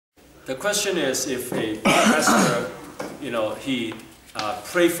The question is if a pastor, he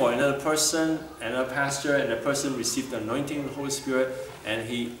prayed for another person, another pastor, and the person received the anointing of the Holy Spirit, and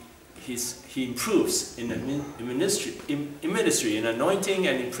he improves in the ministry, in anointing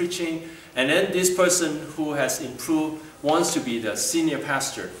and in preaching, and then this person who has improved wants to be the senior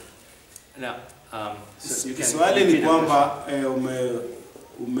pastor. Now, so you can. Swali ni kwamba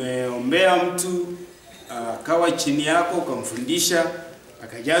umeombea mtu akawa chini yako ukamfundisha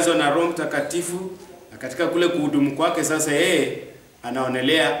akajazwa na Roho Mtakatifu na katika kule kuhudumu kwake sasa yeye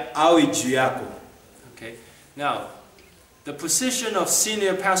anaonelea awe juu yako. Okay. Now, the position of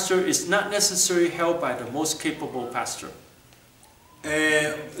senior pastor is not necessarily held by the most capable pastor.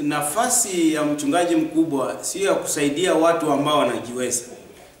 Nafasi ya mchungaji mkubwa sio ya kusaidia watu ambao wanajiweza.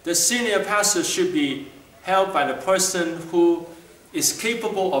 The senior pastor should be held by the person who is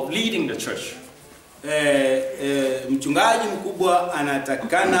capable of leading the church. Mchungaji mkubwa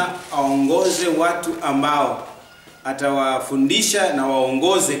anatakana aongoze watu ambao atawafundisha na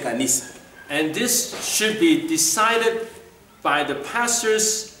waongoze kanisa. And this should be decided by the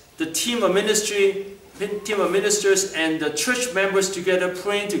pastors, the team of ministers, and the church members together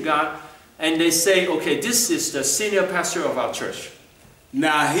praying to God, and they say, okay, this is the senior pastor of our church.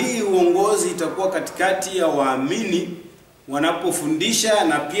 Na hii uongozi itakuwa katikati ya waamini wanapofundisha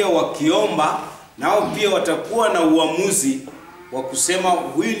na pia wakiomba, nao pia watakuwa na uamuzi wa kusema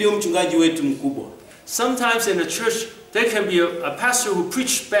huyu ndio mchungaji wetu mkubwa. Sometimes in the church there can be a pastor who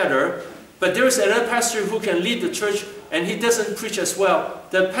preaches better, but there is another pastor who can lead the church and he doesn't preach as well.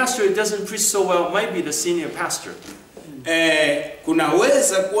 The pastor who doesn't preach so well might be the senior pastor.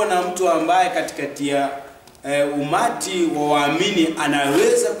 Kunaweza kuwa na mtu ambaye katikati ya umati wa waamini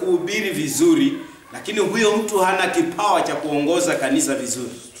anaweza kuhubiri vizuri, lakini huyo mtu hana kipawa cha kuongoza kanisa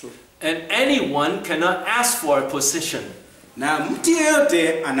vizuri. And anyone cannot ask for a position. Na mtu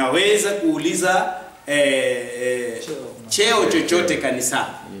yeyote anaweza kuuliza cheo chochote kanisa.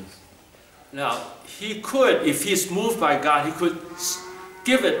 Now, he could, if he's moved by God, he could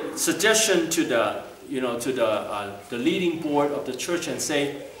give a suggestion to the leading board of the church and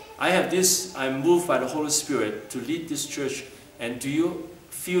say, I have this, I'm moved by the Holy Spirit to lead this church, and do you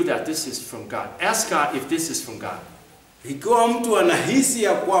feel that this is from God? Ask God if this is from God. Ikiwa mtu anahisi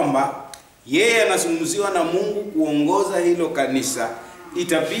ya kwamba yeye anazungumziwa na Mungu kuongoza hilo kanisa,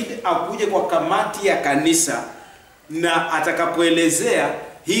 itabidi akuje kwa kamati ya kanisa, na atakapoelezea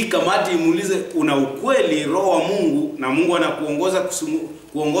hii kamati imuulize una ukweli roho wa Mungu na Mungu anakuongoza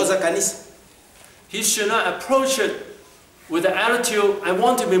kuongoza kanisa. He should not approach it with the attitude, I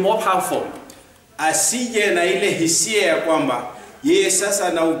want to be more powerful. Asije na ile hisia ya kwamba yeye sasa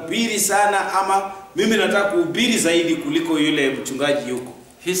anahubiri sana ama mimi nataka kuhubiri zaidi kuliko yule mchungaji yuko.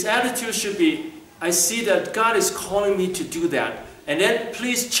 His attitude should be, I see that God is calling me to do that, and then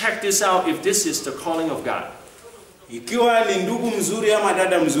please check this out if this is the calling of God. Ikiwa ni ndugu mzuri ama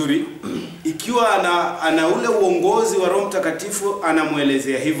dada mzuri, ikiwa ana ule uongozi wa Roho Mtakatifu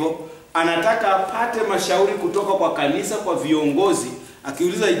anamuelezea hivyo, anataka apate mashauri kutoka kwa kanisa, kwa viongozi,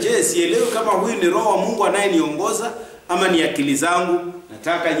 akiuliza je, sielewi kama huyu ni roho wa Mungu anayeniongoza ama ni akili zangu,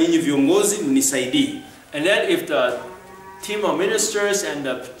 nataka nyinyi viongozi mnisaidie. And then if the team of ministers and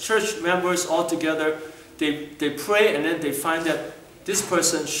the church members all together, they pray and then they find that this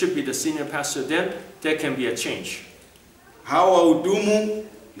person should be the senior pastor, then there can be a change. Hawa wahudumu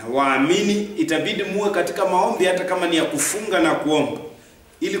na waamini itabidi muwe katika maombi hata kama ni ya kufunga na kuomba,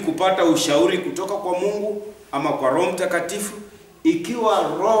 ili kupata ushauri kutoka kwa Mungu ama kwa Roho Mtakatifu.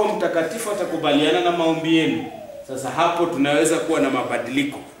 Ikiwa Roho Mtakatifu atakubaliana na maombi yenu, sasa hapo tunaweza kuwa na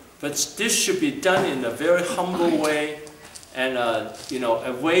mabadiliko. But this should be done in a very humble way, and a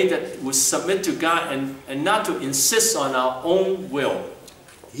way that we submit to God and not to insist on our own will.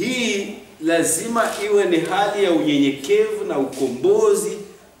 Hii lazima iwe ni hali ya unyenyekevu na ukombozi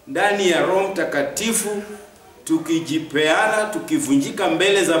ndani ya Roho Mtakatifu, tukijipeana, tukivunjika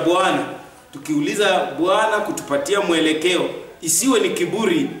mbele za Bwana, tukiuliza Bwana kutupatia mwelekeo, isiwe ni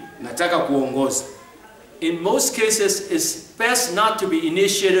kiburi nataka kuongoza. In most cases, it's best not to be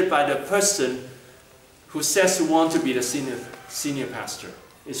initiated by the person who says he wants to be the senior pastor.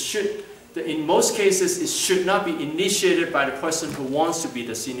 In most cases, it should not be initiated by the person who wants to be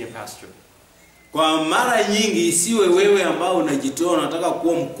the senior pastor. Kwa mara nyingi isiwe wewe ambao unajitoa unataka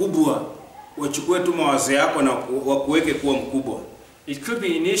kuwa mkubwa, wachukue tu mawazo yako na wakuweke kuwa mkubwa. It could be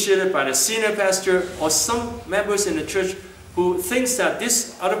initiated by the senior pastor or some members in the church who thinks that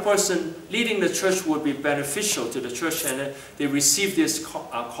this other person leading the church would be beneficial to the church, and they receive this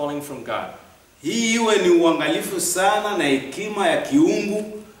calling from God. Hii iwe ni uangalifu sana na hekima ya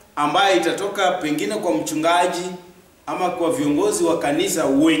kiungu ambayo itatoka pengine kwa mchungaji ama kwa viongozi wa kanisa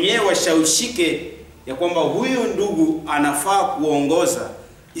wenyewe washawishike ya kwamba huyu ndugu anafaa kuongoza,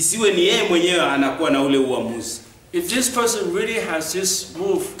 isiwe ni yeye mwenyewe anakuwa na ule uamuzi. If this person really has this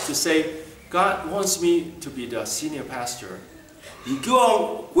move to say, God wants me to be the senior pastor, ikiwa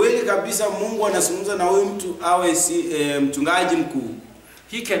kweli kabisa Mungu anazungumza na huyu mtu awe mchungaji mkuu,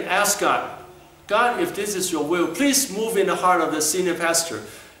 he can ask God, God, if this is your will, please move in the heart of the senior pastor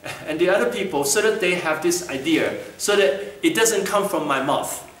and the other people so that they have this idea, so that it doesn't come from my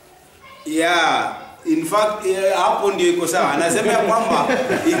mouth. Yeah, in fact, hapo ndio iko sawa. Anasema kwamba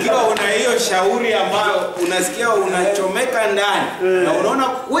ikiwa una hiyo shauri ambayo unasikia unachomeka ndani na unaona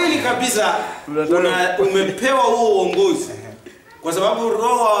kweli kabisa umepewa huo uongozi, kwa sababu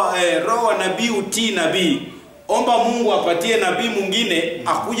roho wa nabii utii nabii, omba Mungu apatie nabii mwingine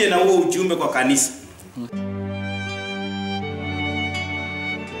akuje na huo ujumbe kwa kanisa.